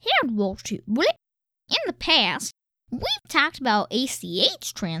Well, shoot. In the past, we've talked about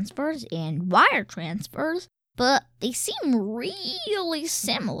ACH transfers and wire transfers, but they seem really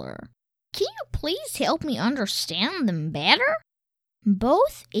similar. Can you please help me understand them better?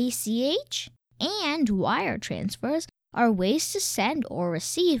 Both ACH and wire transfers are ways to send or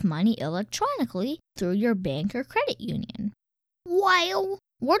receive money electronically through your bank or credit union. Well,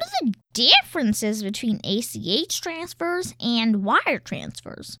 what are the differences between ACH transfers and wire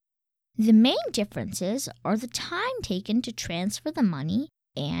transfers? The main differences are the time taken to transfer the money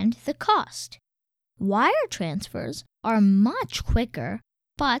and the cost. Wire transfers are much quicker,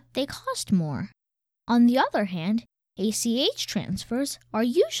 but they cost more. On the other hand, ACH transfers are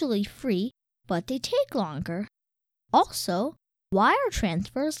usually free, but they take longer. Also, wire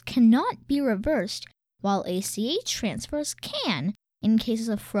transfers cannot be reversed, while ACH transfers can in cases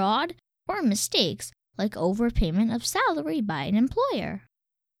of fraud or mistakes like overpayment of salary by an employer.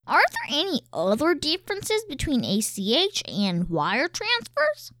 Are there any other differences between ACH and wire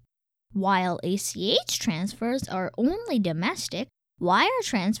transfers? While ACH transfers are only domestic, wire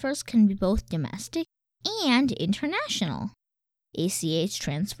transfers can be both domestic and international. ACH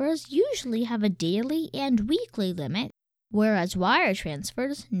transfers usually have a daily and weekly limit, whereas wire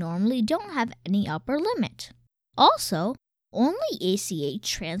transfers normally don't have any upper limit. Also, only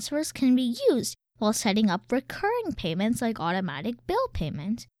ACH transfers can be used while setting up recurring payments like automatic bill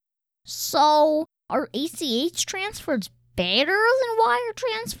payment. So, are ACH transfers better than wire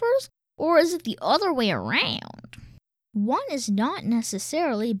transfers, or is it the other way around? One is not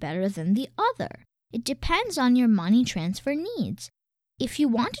necessarily better than the other. It depends on your money transfer needs. If you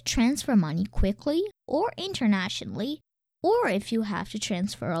want to transfer money quickly or internationally, or if you have to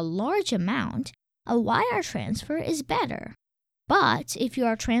transfer a large amount, a wire transfer is better. But if you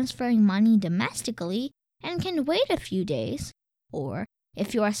are transferring money domestically and can wait a few days, or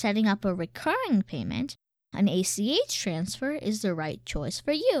if you are setting up a recurring payment, an ACH transfer is the right choice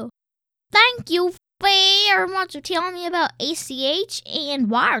for you. Thank you very much for telling me about ACH and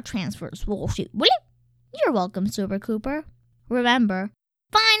wire transfers. Well, shoot. You're welcome, Super Cooper. Remember,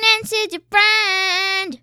 finance is your friend.